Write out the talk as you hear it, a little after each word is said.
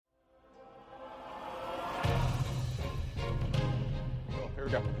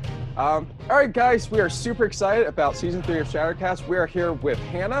we go. All right, guys, we are super excited about season 3 of Shattercast. We are here with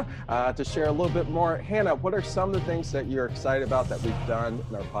Hannah to share a little bit more. Hannah, what are some of the things that you're excited about that we've done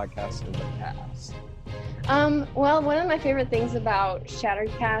in our podcast in the past? Well, one of my favorite things about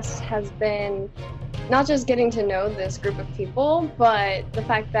Shattercast has been not just getting to know this group of people, but the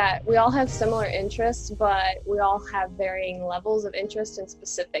fact that we all have similar interests, but we all have varying levels of interest in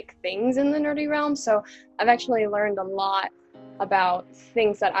specific things in the nerdy realm. So I've actually learned a lot about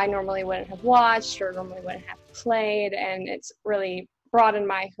things that I normally wouldn't have watched or normally wouldn't have played, and it's really broadened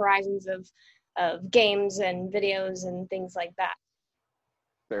my horizons of games and videos and things like that.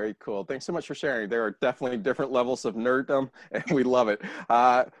 Very cool. Thanks so much for sharing. There are definitely different levels of nerddom, and we love it.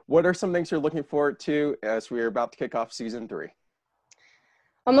 What are some things you're looking forward to as we're about to kick off season 3?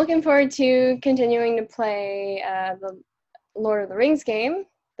 I'm looking forward to continuing to play the Lord of the Rings game,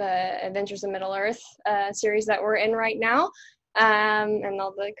 the Adventures in Middle-earth series that we're in right now, and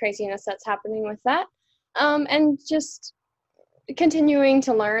all the craziness that's happening with that. And just continuing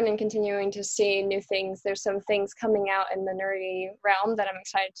to learn and continuing to see new things. There's some things coming out in the nerdy realm that I'm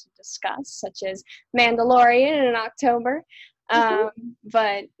excited to discuss, such as Mandalorian in October.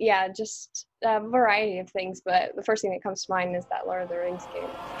 But yeah, just a variety of things. But the first thing that comes to mind is that Lord of the Rings game.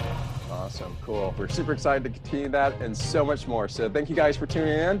 Awesome, cool. We're super excited to continue that and so much more. So thank you guys for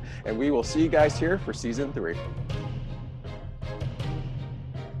tuning in, and we will see you guys here for season 3.